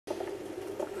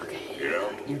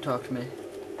uniform. You talk to me.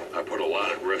 I put a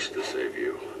lot at risk to save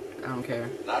you. I don't care.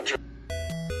 Not just.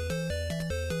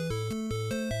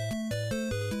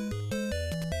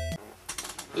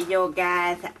 Yo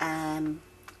guys, I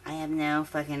have no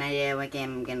fucking idea what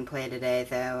game I'm gonna play today,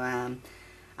 so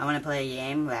I wanna play a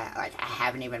game that like I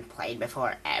haven't even played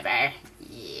before ever.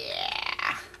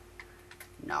 Yeah.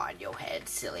 Nod your head,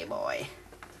 silly boy.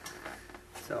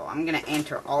 So I'm gonna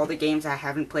enter all the games I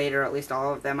haven't played, or at least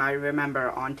all of them I remember,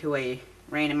 onto a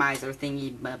randomizer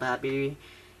thingy babby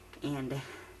and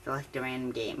select a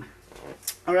random game.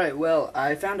 Alright, well,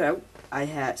 I found out I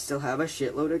still have a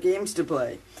shitload of games to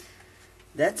play.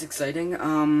 That's exciting.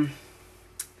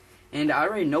 And I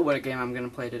already know what game I'm gonna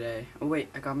play today. Oh wait,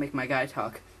 I gotta make my guy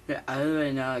talk. I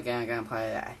already know what game I'm gonna play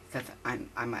today, because I'm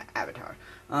my avatar.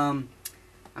 I'm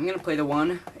gonna play the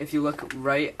one, if you look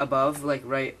right above, like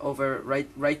right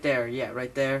there, yeah,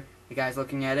 right there, the guy's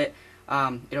looking at it,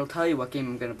 it'll tell you what game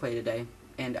I'm gonna play today,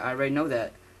 and I already know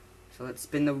that. So let's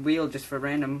spin the wheel just for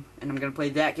random, and I'm gonna play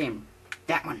that game.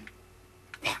 That one.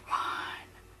 That one.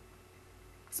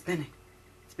 Spinning.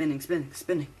 Spinning, spinning,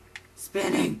 spinning,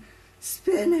 spinning,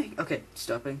 spinning. Okay,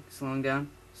 stopping, slowing down,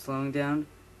 slowing down,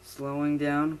 slowing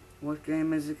down. What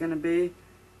game is it gonna be?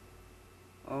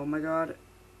 Oh my god.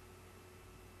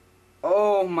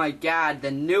 Oh my god, the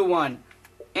new one.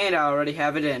 And I already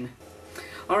have it in.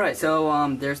 Alright,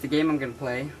 so there's the game I'm gonna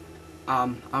play.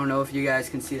 I don't know if you guys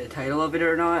can see the title of it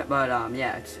or not, but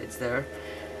yeah, it's there.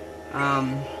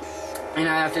 And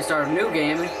I have to start a new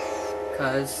game,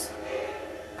 because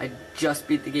I just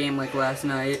beat the game like last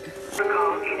night.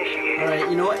 Alright,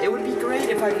 you know what? It would be great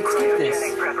if I could skip this.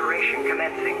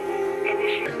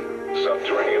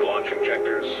 Subterranean launch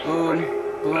injectors. Boom.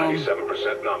 Boom.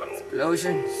 97% nominal.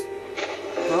 Explosions.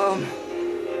 Boom.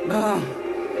 Boom.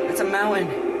 It's a mountain.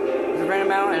 Is it a random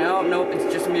mountain? Oh, nope,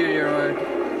 it's just a meteoroid.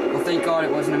 Well, thank God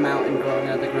it wasn't a mountain growing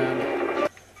out of the ground.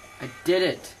 I did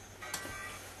it.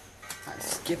 I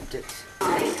skipped it.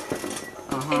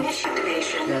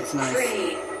 That's nice.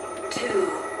 3, 2,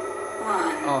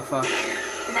 1. Oh fuck.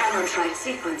 Nanotrite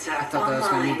sequencer I thought that was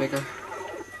gonna be bigger.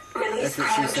 Release That's what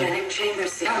she said. chamber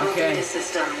Okay. data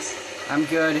systems. I'm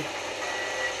good.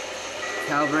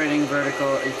 Calibrating vertical.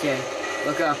 Okay.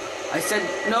 Look up. I said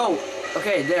no.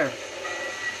 Okay, there.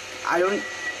 I don't.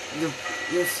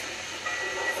 Yes.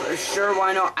 For sure,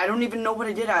 why not? I don't even know what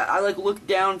I did. I like looked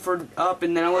down for up,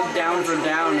 and then I looked down for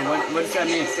down. What does that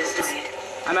mean?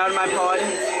 I'm out of my pod.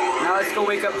 Now let's go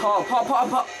wake up Paul. Paul?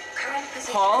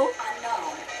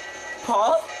 Unknown.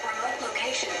 Paul? Remote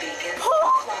location beacon.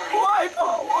 Paul? Why,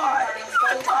 Paul? Why? Running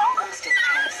full diagnostic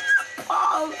tests.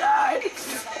 Paul died.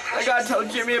 I gotta tell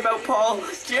Jimmy about Paul.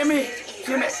 Jimmy?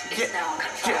 Jimmy?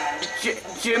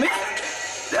 Jimmy?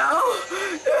 No!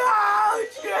 No!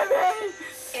 Jimmy!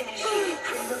 Initiating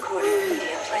pre-recorded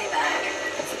media playback.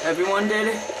 Everyone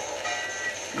did?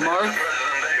 Mark?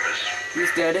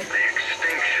 He's dead.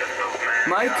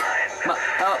 Mike?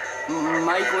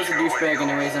 Mike was a douchebag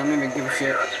anyways, I don't even give a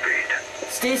shit.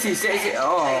 Stacy!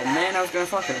 Oh man, I was gonna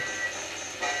fuck her.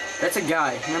 That's a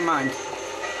guy, never mind.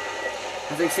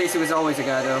 I think Stacy was always a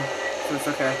guy though, so it's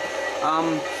okay.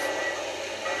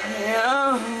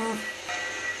 Yeah.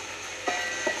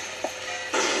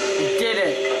 Did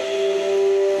it!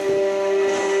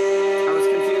 I was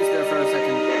confused there for a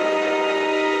second.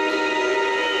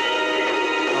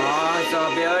 Oh, so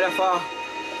beautiful.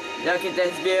 Look at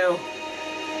this view.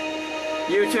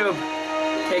 YouTube,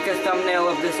 take a thumbnail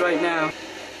of this right now.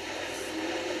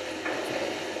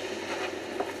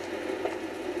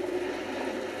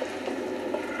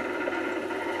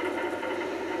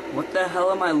 What the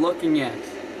hell am I looking at?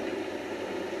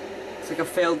 It's like a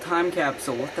failed time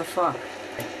capsule. What the fuck?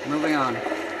 Moving on.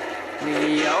 What's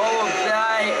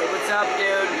up,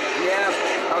 dude? Yep.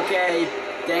 Okay.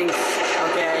 Thanks.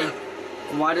 Okay.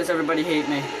 Why does everybody hate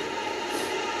me?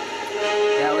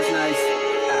 That was nice.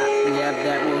 Yep,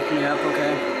 that woke me up.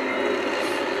 Okay.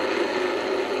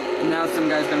 Now some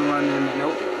guy's gonna run in.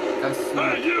 Nope. That's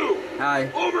not. Hey, you!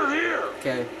 Hi. Over here!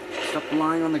 Okay. Stop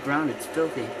lying on the ground. It's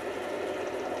filthy.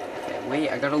 Okay, wait.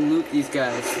 I gotta loot these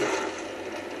guys.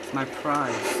 It's my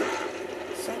prize.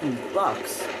 $7.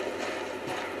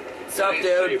 What's up, dude?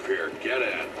 Safe here. Get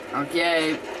in.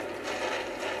 Okay.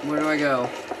 Where do I go?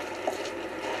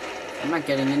 I'm not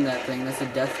getting in that thing. That's a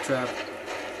death trap.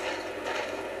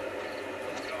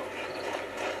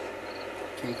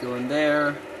 Can't go in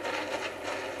there.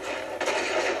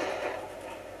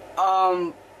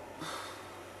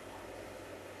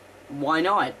 Why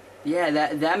not? Yeah,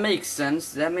 that makes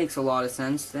sense. That makes a lot of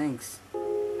sense. Thanks.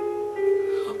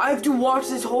 I have to watch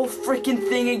this whole freaking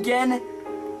thing again?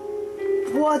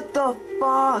 What the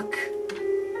fuck?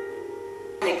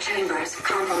 chambers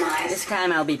compromised. This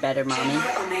time I'll be better, Mommy.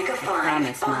 Chamber Omega 5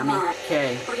 Promise, Mommy. online.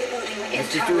 Okay. Rebooting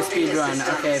Let's just do a internal speed data run.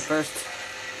 systems. Okay, first.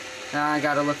 Now I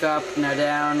gotta look up, now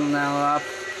down, now up,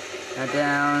 now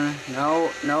down. No,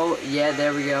 no, yeah,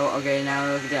 there we go. Okay, now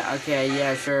look down. Okay,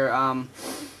 yeah, sure.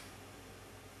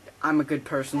 I'm a good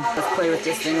person. Let's play with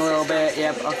this thing a little bit.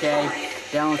 Yep, okay.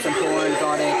 Download some porn,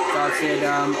 got it, that's it.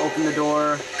 Open the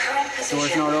door. Current position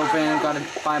Door's not open, gotta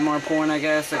buy more porn, I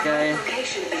guess, okay.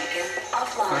 Location beacon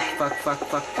offline. Fuck.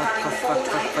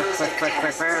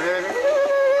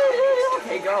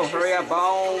 Hey, go, hurry up,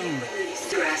 boom.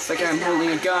 It's like I'm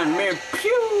holding a gun. Man,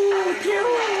 pew, pew.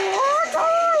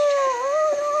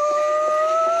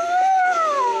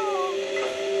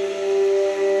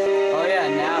 Oh yeah,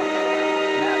 now,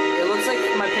 it looks like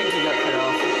my pinky got cut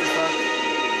off. What the fuck?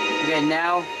 Okay,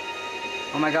 now,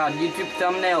 oh my god, YouTube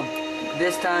thumbnail.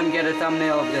 This time, get a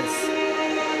thumbnail of this.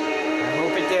 I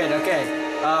hope it did. Okay,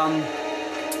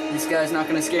 this guy's not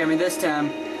gonna scare me this time.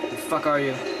 Who the fuck are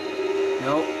you?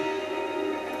 Nope.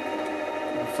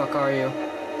 Who the fuck are you?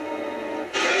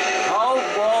 Oh,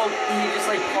 whoa, he just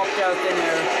like popped out thin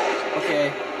air. Okay.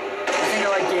 I think I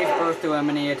like gave birth to him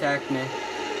and he attacked me.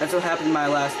 That's what happened to my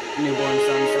last newborn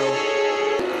son, so.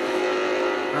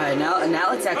 Alright, now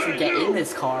let's actually get in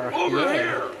this car. Over Yeah.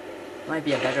 here. Might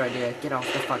be a better idea. Get off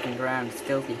the fucking ground, it's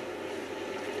filthy.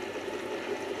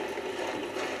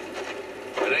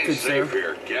 It ain't Good, safe sir.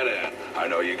 here. Get in. I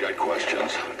know you got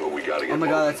questions, but we gotta get Oh my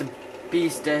god, moving. that's a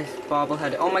beast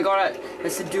bobblehead. Oh my god,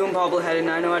 that's a Doom bobblehead and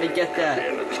I know how to get that.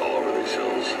 Bandits all over these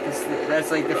hills.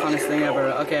 That's like the funnest thing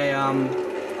ever. Okay,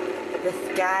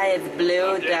 the sky is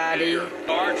blue, Daddy.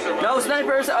 No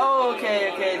snipers! Oh,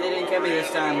 okay, they didn't get me this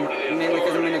time. Mainly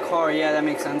because I'm in a car. Yeah, that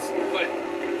makes sense. Okay.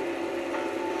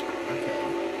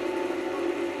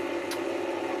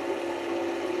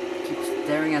 Keep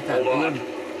staring at that Hold on. wood.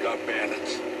 Got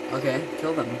bandits. Okay,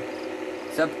 kill them.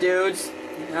 What's up, dudes?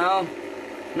 No,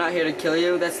 I'm not here to kill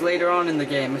you. That's later on in the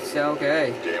game. It's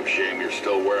okay. Damn shame you're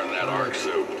still wearing that arc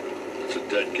suit. It's a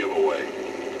dead giveaway.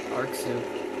 Arc suit.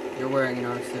 You're wearing an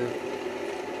arc suit.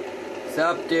 What's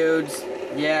up, dudes?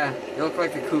 Yeah, you look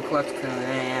like the Ku Klux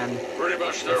Klan. Pretty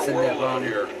much their I said that world out wrong.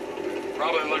 here.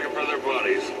 Probably looking for their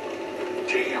buddies.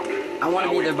 Damn. I wanna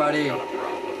Now be we their both buddy. got a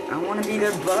problem. I want to be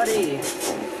their buddy.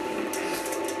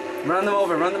 Run them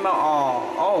over, run them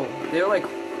out. Oh, they're like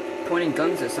pointing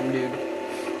guns at some dude.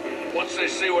 Once they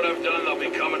see what I've done, they'll be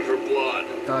coming for blood.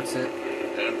 That's it.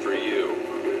 And for you.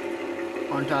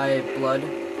 Aren't I blood?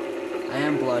 I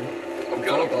am blood. I've I'm got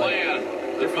full a of blood. plan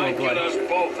You're that full might of blood. get us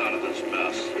both out of this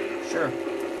mess. Sure.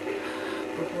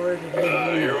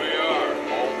 Here we are.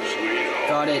 Home sweet home.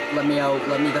 Got it. Let me out.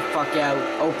 Let me the fuck out.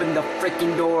 Open the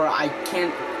freaking door. I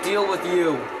can't deal with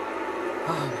you.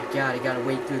 Oh my god, I gotta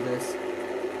wait through this.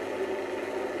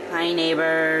 Hi,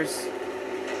 neighbors.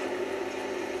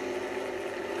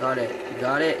 Got it. You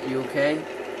got it? You okay?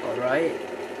 Alright.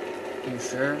 You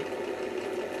sure?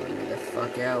 Let me the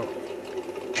fuck out.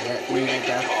 Let me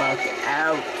the fuck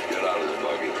out. Get out of the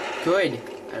buggy. Good.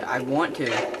 I want to.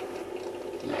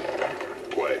 Yeah.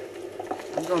 Wait.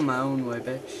 I'm going my own way,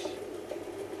 bitch.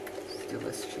 Steal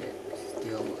this shit.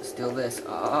 Steal this.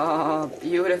 Oh,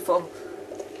 beautiful.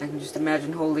 I can just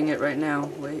imagine holding it right now.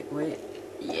 Wait.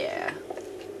 Yeah.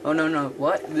 Oh, no.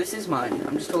 What? This is mine.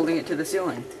 I'm just holding it to the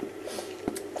ceiling.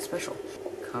 Special.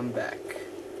 Come back.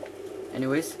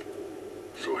 Anyways.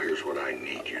 So here's what I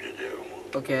need you to do.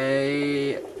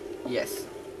 Okay. Yes.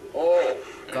 Oh,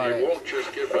 and Got you it. won't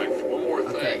just get my one more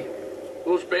thing. Okay.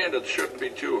 Those bandits shouldn't be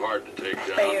too hard to take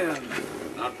down. Bam.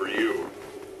 Not for you.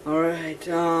 Alright,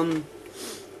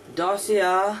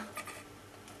 dossier.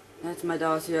 That's my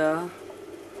dossier.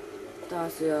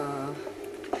 Dossier.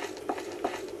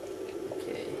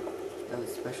 Okay. That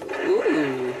was special.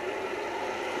 Ooh.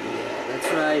 Yeah,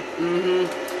 that's right.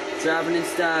 Driving in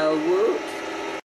style. Whoop.